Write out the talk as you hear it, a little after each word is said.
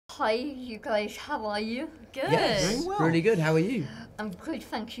Hi, you guys. How are you? Good. Yes, Doing well. really good. How are you? I'm good,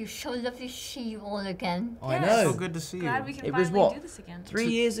 thank you. So lovely to see you all again. I Yeah, know. So good to see you. Glad we can It was finally what? do this again. 3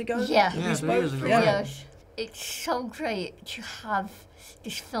 years ago? Yeah. that we Yeah, 3 spoke? years ago. Yeah. Yes. It's so great to have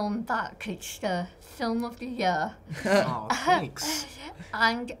this film back. It's the film of the year. Oh, thanks.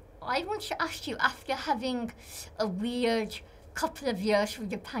 And I want to ask you, after having a weird couple of years with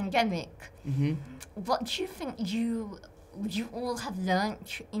the pandemic, Mm-hmm. what do you think you all have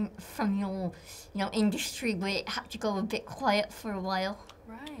learnt from your industry where it had to go a bit quiet for a while?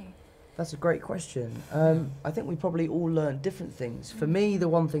 Right. That's a great question. I think we probably all learn different things. For me, the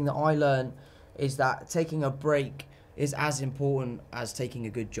one thing that I learned is that taking a break is as important as taking a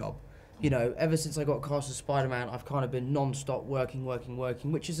good job. You know, ever since I got cast as Spider-Man, I've kind of been non-stop working,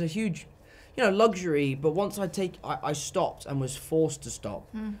 which is a huge, luxury. But once I stopped and was forced to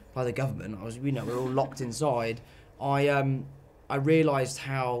stop by the government. We're all locked inside. I realised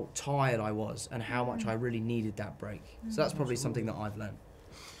how tired I was and how much I really needed that break. So that's probably something that I've learned.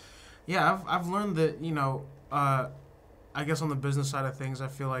 Yeah, I've learned that, I guess on the business side of things, I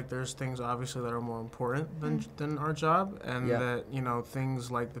feel like there's things obviously that are more important than our job, and that, things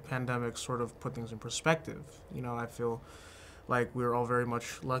like the pandemic sort of put things in perspective. I feel like we're all very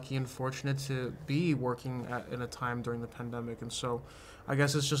much lucky and fortunate to be working in a time during the pandemic, and so I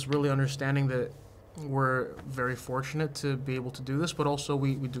guess it's just really understanding that we're very fortunate to be able to do this, but also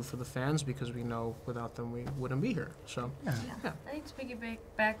we do for the fans because we know without them we wouldn't be here. So I think to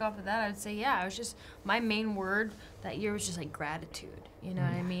piggyback off of that, I would say, I was just, my main word that year was just like gratitude. You know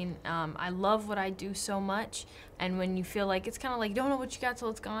what I mean? I love what I do so much, and when you feel like it's kind of like you don't know what you got till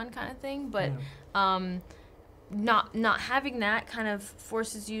it's gone kind of thing, but not having that kind of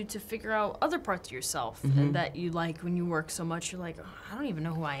forces you to figure out other parts of yourself and that you like when you work so much. You're like, oh, I don't even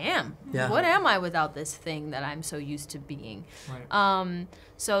know who I am. Yeah. What am I without this thing that I'm so used to being? right.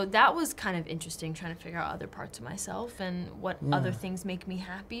 So that was kind of interesting, trying to figure out other parts of myself and what other things make me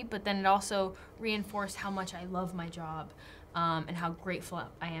happy. But then it also reinforced how much I love my job and how grateful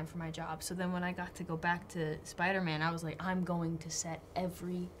I am for my job. So then when I got to go back to Spider-Man, I was like, I'm going to set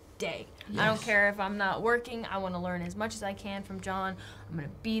every day. I don't care if I'm not working. I want to learn as much as I can from John. I'm going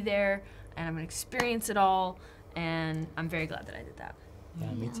to be there and I'm going to experience it all, and I'm very glad that I did that.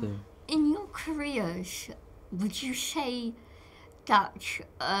 Yeah, me too. In your careers, would you say that,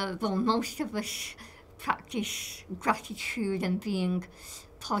 most of us practice gratitude and being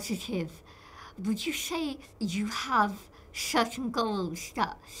positive. Would you say you have certain goals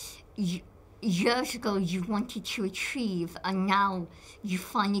that years ago you wanted to achieve and now you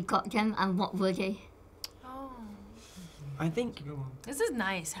finally got them, and what were they? Oh, I think, this is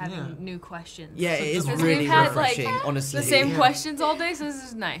nice having new questions. yeah, it is Because really we've had like refreshing, honestly. the same questions all day, so this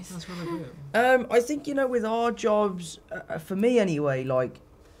is nice. That's really good. I think, with our jobs, for me anyway, like,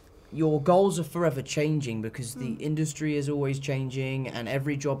 your goals are forever changing because the industry is always changing and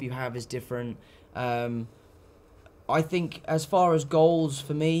every job you have is different. I think as far as goals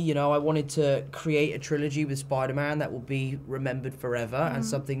for me, I wanted to create a trilogy with Spider-Man that will be remembered forever and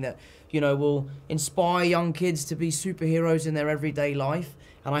something that, will inspire young kids to be superheroes in their everyday life.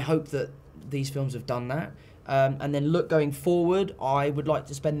 And I hope that these films have done that. And then going forward, I would like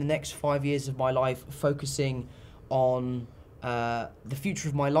to spend the next 5 years of my life focusing on the future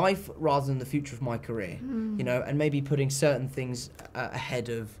of my life rather than the future of my career, and maybe putting certain things ahead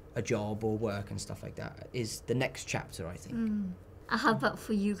of a job or work and stuff like that is the next chapter, I think. How about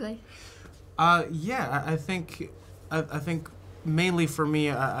for you guys? I think mainly for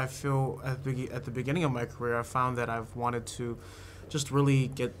me, I feel at the beginning of my career, I found that I've wanted to just really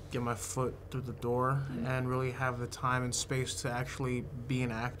get my foot through the door and really have the time and space to actually be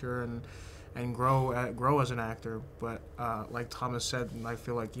an actor and grow as an actor. But like Thomas said, I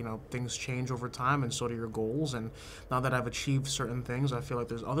feel like things change over time, and so do your goals. And now that I've achieved certain things, I feel like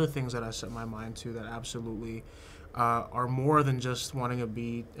there's other things that I set my mind to that absolutely are more than just wanting to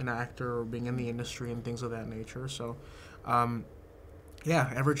be an actor or being in the industry and things of that nature. So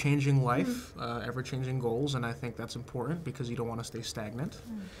ever-changing life, ever-changing goals, and I think that's important because you don't want to stay stagnant.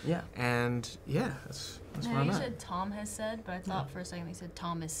 Yeah. And that's where I'm You at. said Tom has said, but I thought for a second you said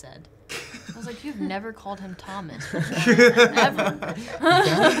Thomas said. I was like, you've never called him Thomas before. Ever.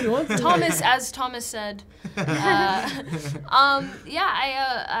 Thomas, as Thomas said. I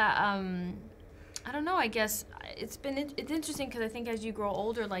don't know, I guess it's interesting because I think as you grow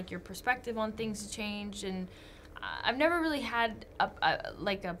older, like your perspective on things change, and I've never really had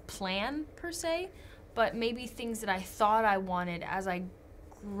a plan per se, but maybe things that I thought I wanted as I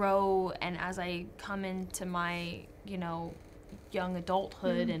grow and as I come into my, young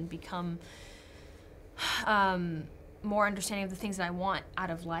adulthood and become more understanding of the things that I want out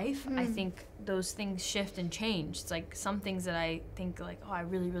of life, I think those things shift and change. It's like some things that I think like, oh, I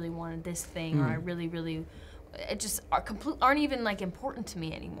really, really wanted this thing, or I really, really, it just aren't even like important to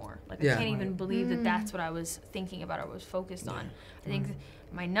me anymore. Like I can't even believe that that's what I was thinking about or was focused on. I think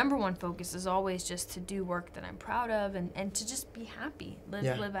my number one focus is always just to do work that I'm proud of and to just be happy,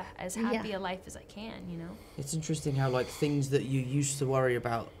 live as happy a life as I can, you know? It's interesting how like things that you used to worry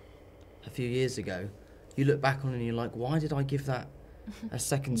about a few years ago, you look back on and you're like, why did I give that a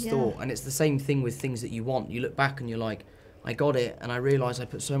second's thought? And it's the same thing with things that you want. You look back and you're like, I got it, and I realised I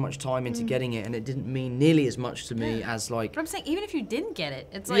put so much time into getting it, and it didn't mean nearly as much to me as like... But I'm saying, even if you didn't get it,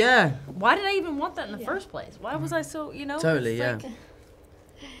 it's like, why did I even want that in the first place? Why was I so, you know? Totally, like,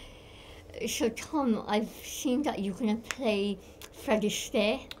 So Tom, I've seen that you're going to play Fred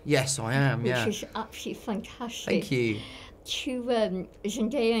Astaire. Yes, I am, which is absolutely fantastic. Thank you. To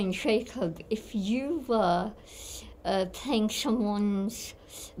Zendaya and Jacob, if you were playing someone's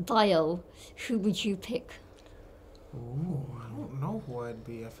bio, who would you pick? Ooh, I don't know who I'd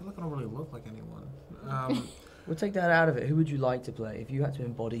be. I feel like I don't really look like anyone. We'll take that out of it. Who would you like to play? If you had to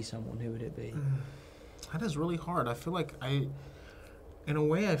embody someone, who would it be? That is really hard. I feel like in a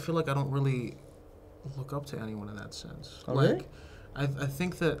way, I feel like I don't really look up to anyone in that sense. Oh, like, really? I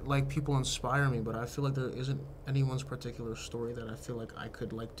think that like people inspire me, but I feel like there isn't anyone's particular story that I feel like I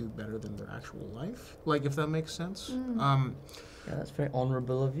could like do better than their actual life. Like, if that makes sense. Yeah, that's very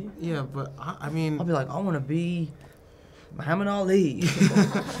honourable of you. Yeah, but I mean, I'll be like, I want to be Muhammad Ali.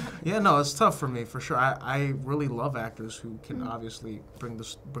 yeah, no, it's tough for me, for sure. I really love actors who can obviously bring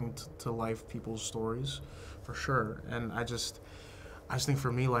to life people's stories, for sure. And I just think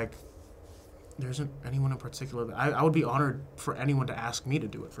for me, like, there isn't anyone in particular that I would be honored for anyone to ask me to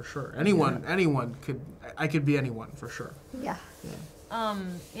do it, for sure. Anyone could, I could be anyone, for sure. Yeah.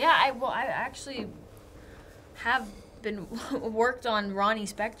 I actually have been worked on Ronnie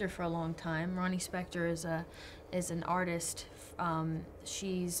Spector for a long time. Ronnie Spector is an artist.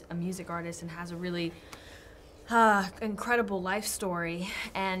 She's a music artist and has a really incredible life story.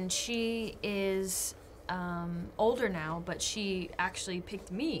 And she is older now, but she actually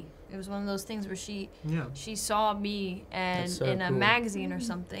picked me. It was one of those things where she saw me and in a magazine or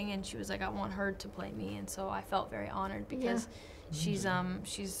something, and she was like, I want her to play me. And so I felt very honored because she's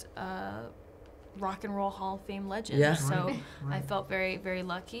Rock and Roll Hall of Fame legend. Yeah. So I felt very, very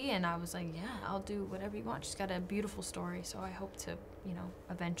lucky, and I was like, yeah, I'll do whatever you want. She's got a beautiful story, so I hope to,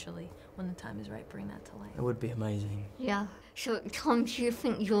 eventually, when the time is right, bring that to life. It would be amazing. Yeah. So Tom, do you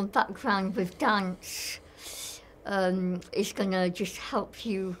think your background with dance is gonna just help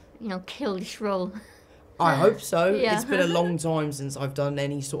you, kill this role? I hope so. Yeah. It's been a long time since I've done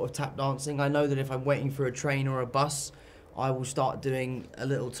any sort of tap dancing. I know that if I'm waiting for a train or a bus, I will start doing a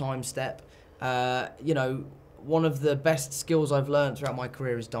little time step. One of the best skills I've learned throughout my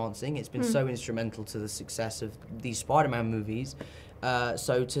career is dancing. It's been so instrumental to the success of these Spider-Man movies.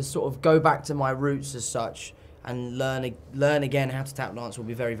 So to sort of go back to my roots as such and learn again how to tap dance will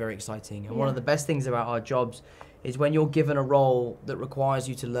be very, very exciting. And one of the best things about our jobs is when you're given a role that requires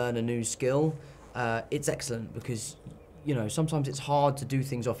you to learn a new skill, it's excellent because, sometimes it's hard to do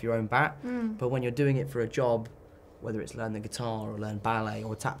things off your own bat, but when you're doing it for a job, whether it's learn the guitar or learn ballet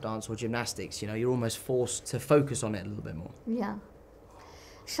or tap dance or gymnastics, you're almost forced to focus on it a little bit more. Yeah.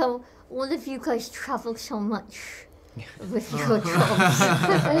 So all of you guys travel so much with your jobs.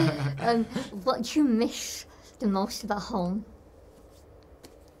 What do you miss the most about home?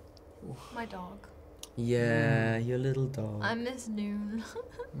 My dog. Yeah, your little dog. I miss Noon.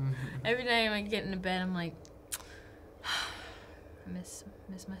 Every day when I get into bed, I'm like, I miss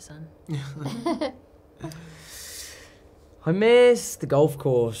my son. I miss the golf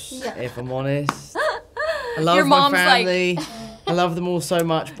course, if I'm honest. I love Your my mom's family. I love them all so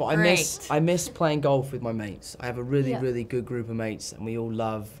much, but Great. I miss playing golf with my mates. I have a really, really good group of mates, and we all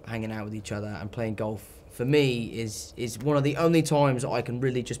love hanging out with each other, and playing golf, for me, is one of the only times that I can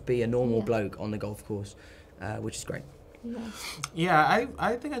really just be a normal bloke on the golf course, which is great. Yeah,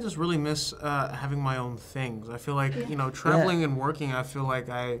 I think I just really miss having my own things. I feel like, traveling and working, I feel like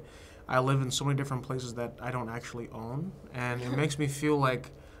I live in so many different places that I don't actually own, and it makes me feel like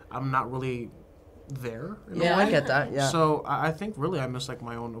I'm not really there. Yeah, I get that. Yeah. So I think really I miss like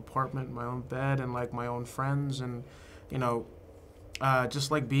my own apartment, my own bed, and like my own friends, and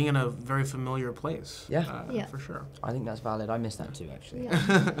just like being in a very familiar place. Yeah. For sure. I think that's valid. I miss that too, actually.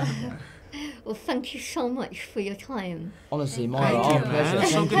 Yeah. Well, thank you so much for your time. Honestly, Thank my you, pleasure. man.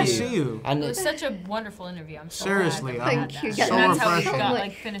 It's so Thank good to you. see you. And It was such a wonderful interview. I'm so Seriously, glad that we had Thank you. that. Yeah, And that's how we refreshing.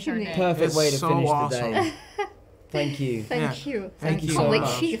 got finish our day. perfect It's way to so finish awesome. the day. Thank you. Thank you. Thank you Can't wait so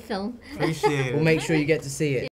to much. see your film. Appreciate it. We'll make sure you get to see it.